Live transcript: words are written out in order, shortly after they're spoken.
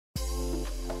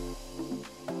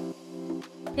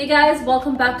Hey guys,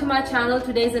 welcome back to my channel.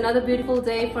 Today is another beautiful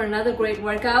day for another great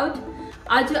workout.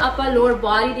 आज आपा lower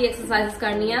body दी exercises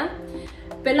करनी है.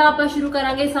 पहला आपा शुरू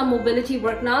करेंगे some mobility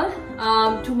work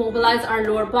नाल to mobilize our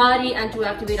lower body and to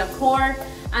activate our core.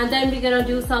 And then we're gonna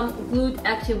do some glute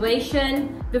activation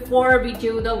before we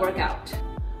do the workout.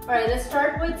 Alright, let's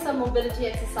start with some mobility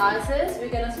exercises.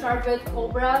 We're gonna start with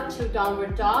Cobra to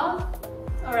Downward Dog.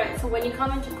 Alright, so when you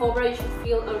come into Cobra, you should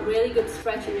feel a really good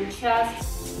stretch in your chest,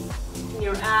 in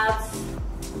your abs.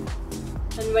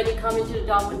 And when you come into the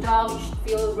Downward Dog, you should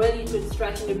feel a really good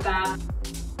stretch in your back,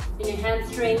 in your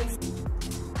hamstrings.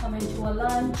 Come into a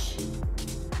lunge.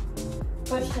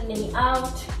 Push the knee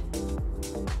out.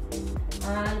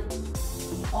 And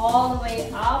all the way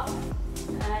up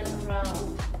and around.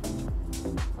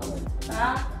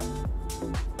 Back,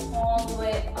 all the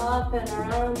way up and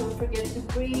around. Don't forget to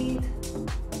breathe.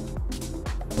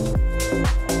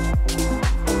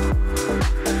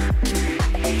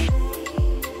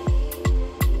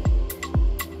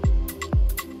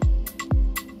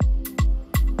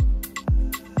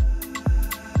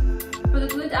 For the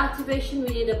glute activation, we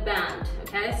need a band.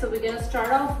 Okay, so we're gonna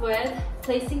start off with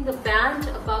placing the band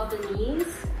above the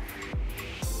knees.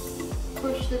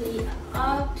 Push the knee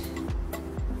out.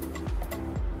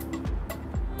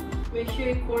 Make sure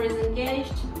your core is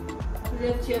engaged.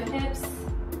 Lift your hips.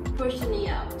 Push the knee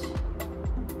out.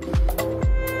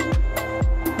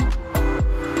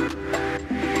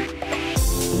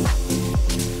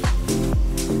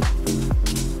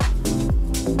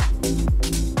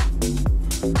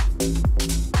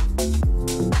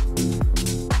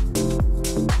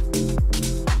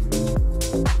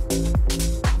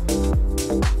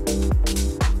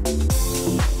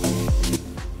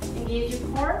 Engage your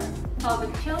core,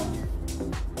 pelvic tilt,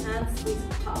 and squeeze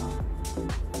the top.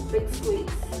 Big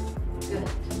squeeze. Good.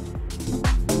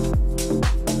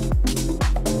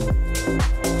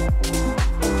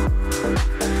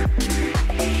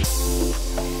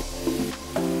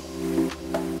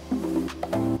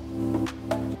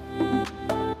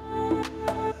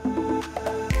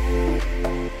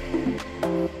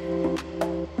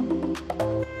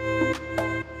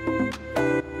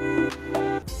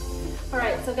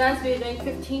 So guys, we're doing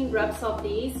 15 reps of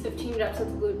these, 15 reps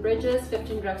of the glute bridges,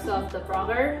 15 reps of the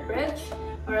frogger bridge.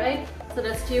 All right, so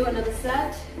let's do another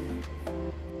set.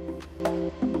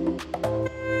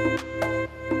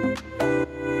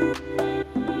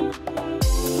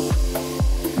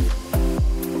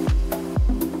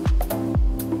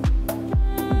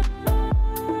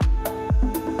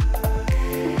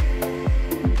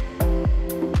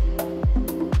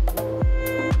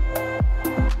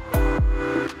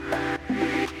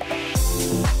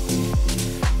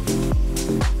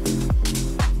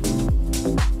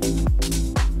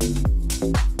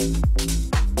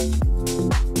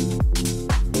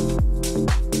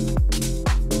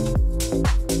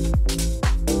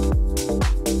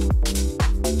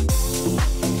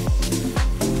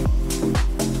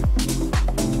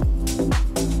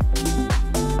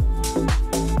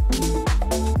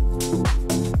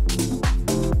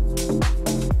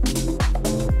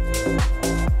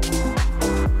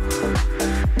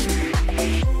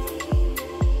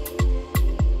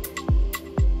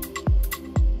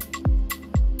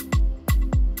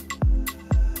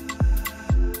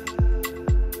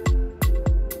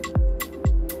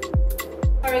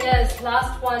 Alright guys,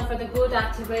 last one for the glute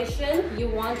activation. You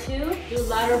want to do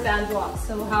ladder band walks.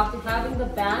 So having the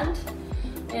band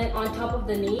and on top of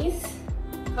the knees,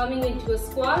 coming into a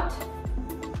squat.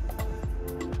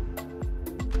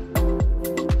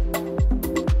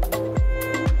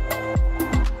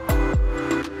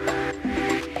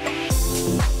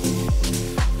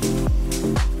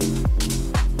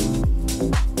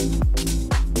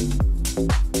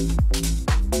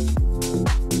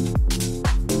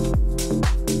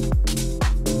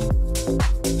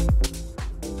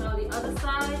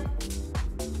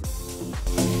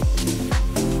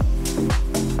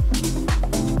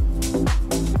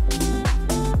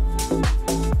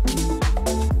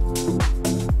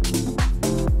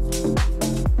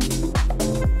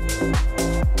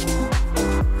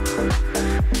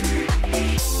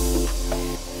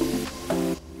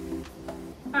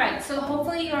 So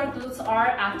hopefully your glutes are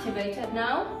activated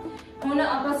now. Huna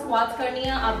aapa squats karni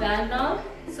hai aap band now.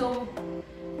 So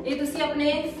ye tusi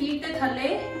apne feet te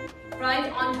thalle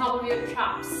right on top of your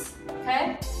traps.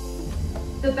 Okay?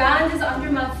 The band is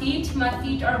under my feet. My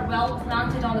feet are well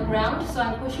planted on the ground, so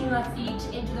I'm pushing my feet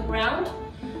into the ground.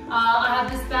 I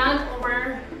have this band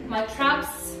over my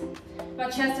traps. My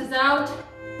chest is out.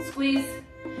 Squeeze.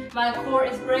 My core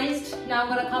is braced. Now I'm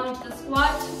gonna come into the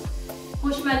squat.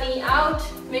 Push my knee out.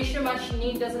 Make sure my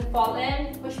knee doesn't fall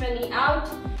in. Push my knee out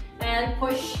and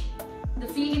push the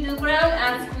feet into the ground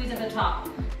and squeeze at the top.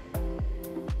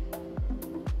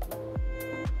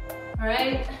 All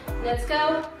right, let's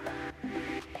go.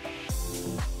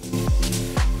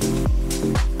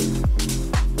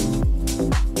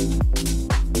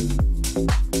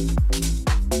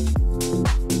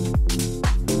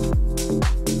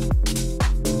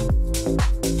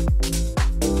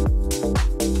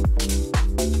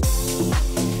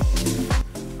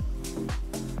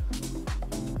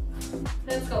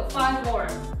 Let's go, 5 more.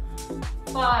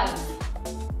 5,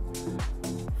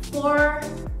 4,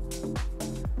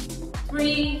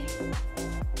 3,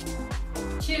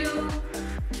 2,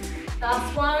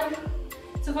 last one.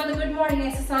 So for the good morning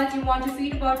exercise, you want your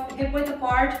feet about hip width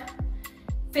apart,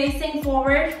 facing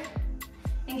forward,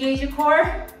 engage your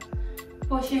core,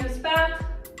 push your hips back,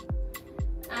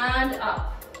 and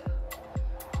up.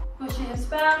 Push your hips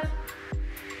back,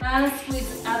 and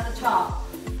squeeze at the top.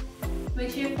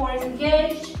 Make sure your core is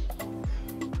engaged,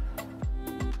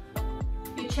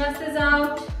 your chest is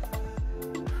out,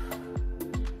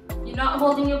 you're not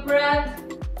holding your breath,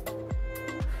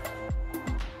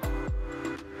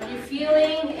 and you're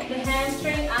feeling in the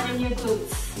hamstring and in your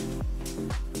glutes.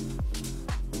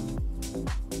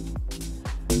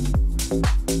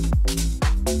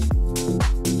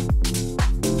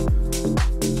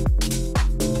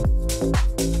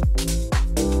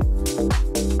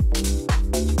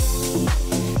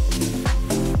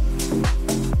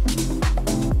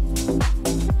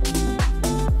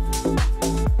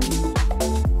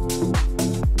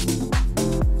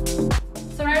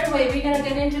 We're gonna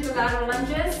get into the lateral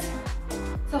lunges.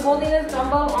 So holding this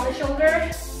dumbbell on the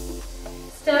shoulder,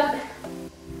 step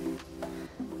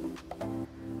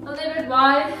a little bit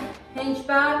wide, hinge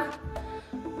back.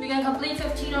 We're gonna complete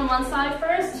 15 on one side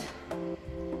first.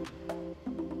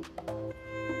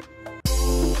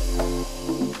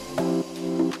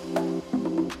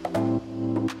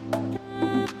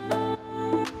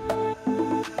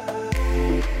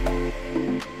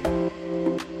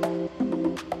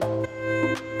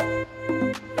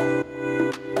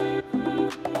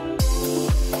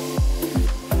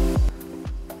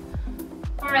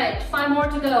 Alright, 5 more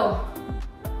to go.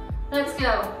 Let's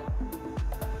go.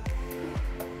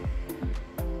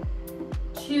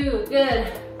 2,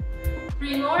 good.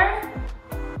 3 more.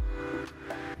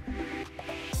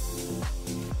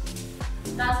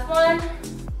 Last one.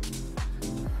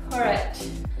 Alright.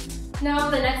 Now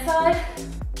the next side.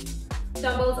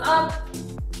 Dumbbells up.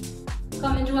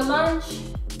 Come into a lunge.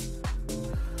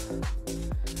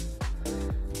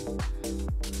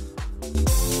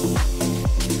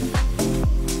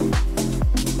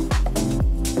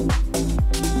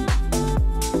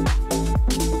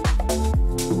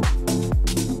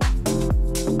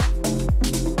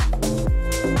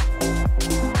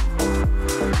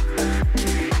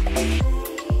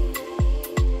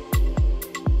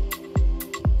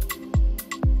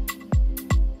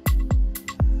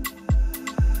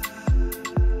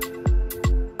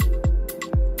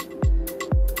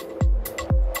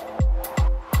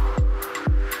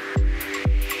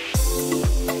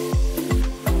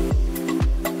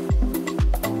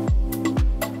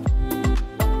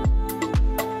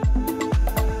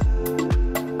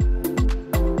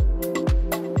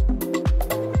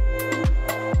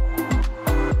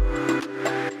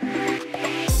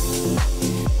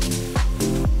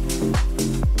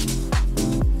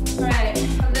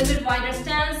 Wider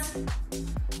stance,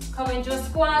 come into a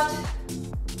squat,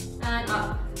 and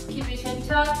up. Keep your chin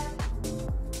tucked.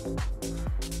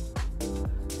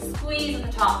 Squeeze at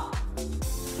the top.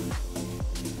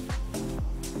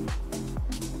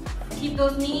 Keep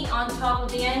those knees on top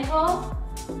of the ankle.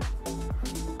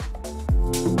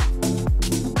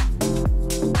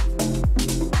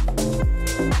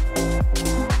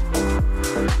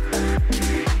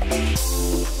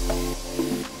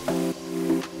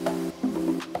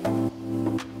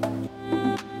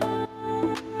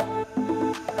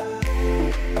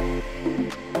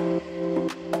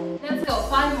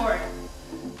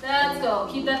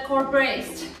 Keep that core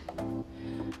braced.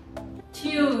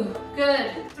 2,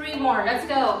 good. 3 more, let's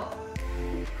go.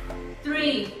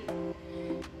 3,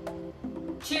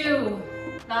 2,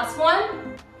 last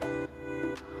one.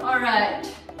 All right,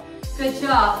 good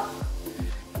job.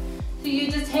 So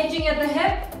you're just hinging at the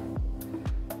hip,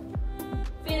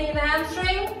 feeling the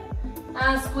hamstring,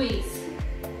 and squeeze.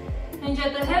 Hinge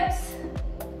at the hips.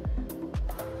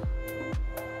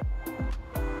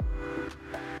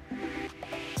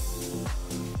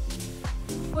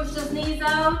 Push those knees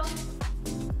out.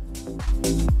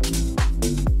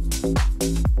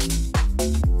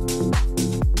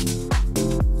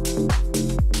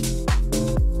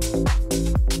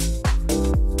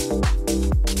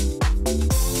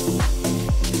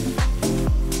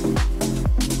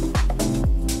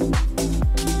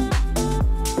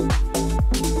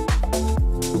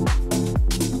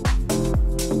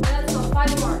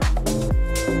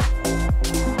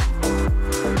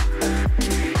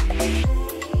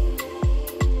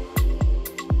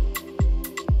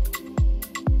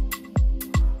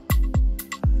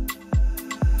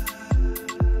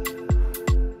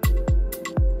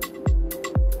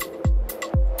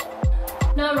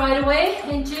 right away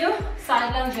into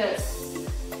side lunges.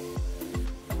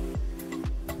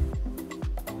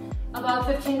 About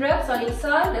 15 reps on each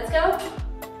side. Let's go.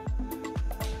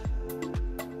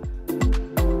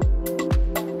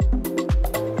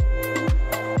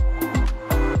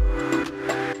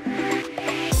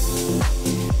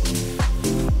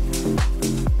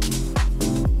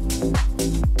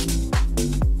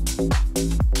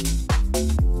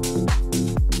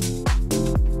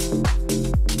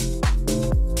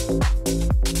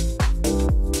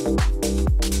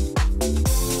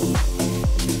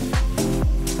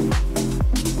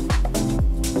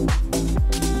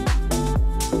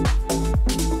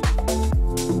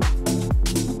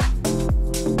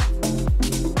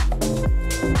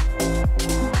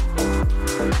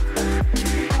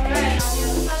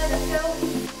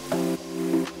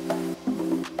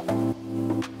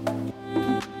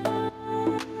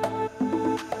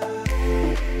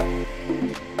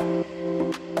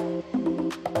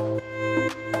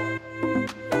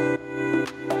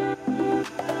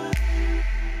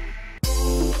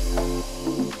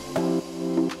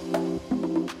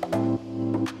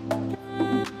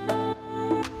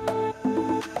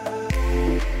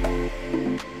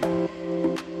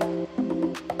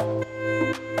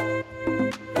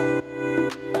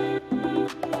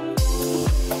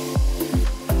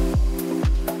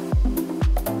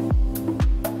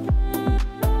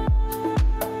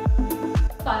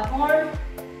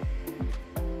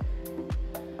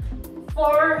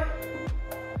 Four,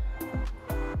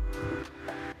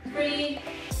 3,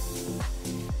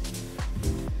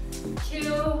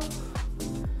 2,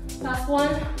 last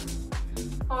one.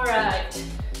 All right.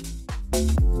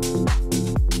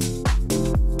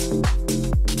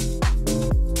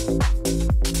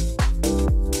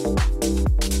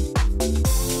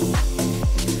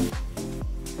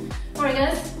 All right,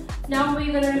 guys. Now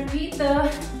we're gonna repeat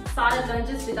the side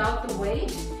lunges without the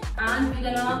weight, and we're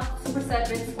gonna superset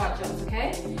with squat jumps,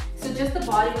 okay? So just the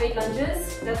body weight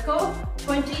lunges. Let's go.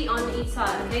 20 on each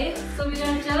side, okay? So we're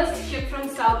gonna just shift from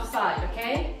side to side,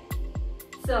 okay?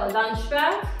 So lunge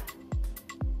back,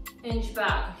 inch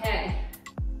back, okay?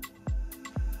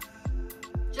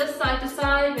 Just side to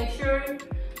side. Make sure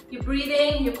you're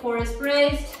breathing, your core is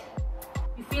braced,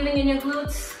 you're feeling in your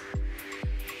glutes.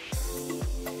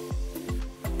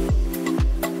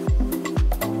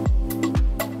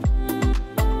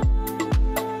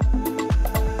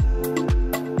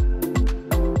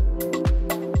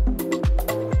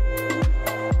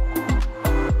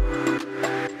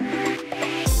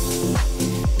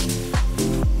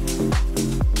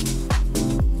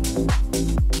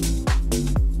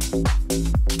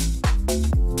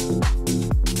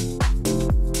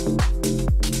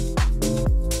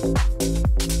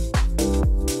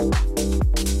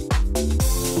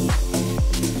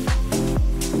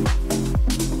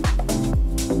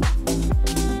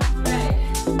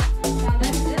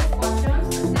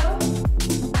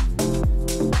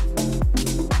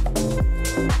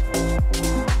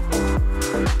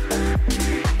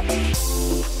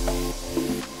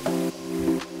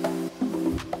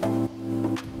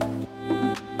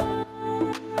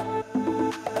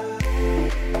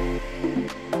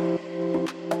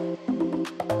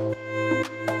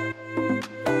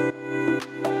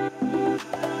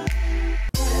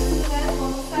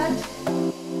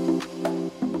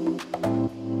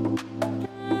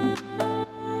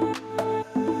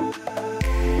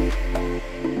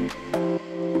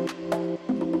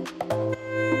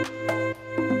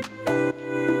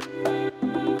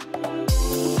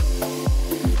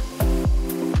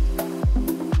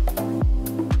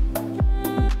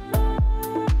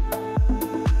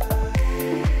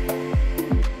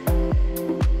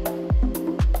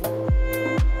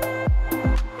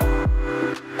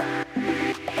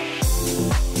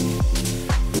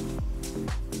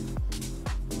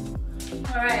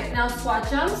 Alright, now squat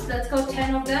jumps. Let's go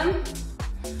 10 of them.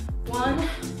 1,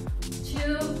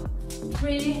 2,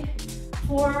 3,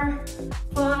 4,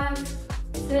 5,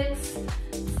 6,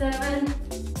 7,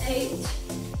 8,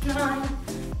 9,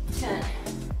 10.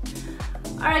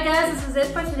 Alright guys, this is it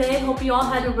for today. Hope you all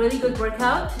had a really good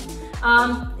workout.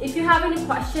 If you have any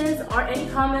questions or any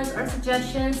comments or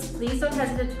suggestions, please don't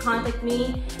hesitate to contact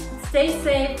me. Stay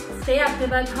safe, stay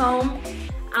active at home,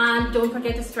 and don't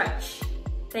forget to stretch.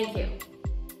 Thank you.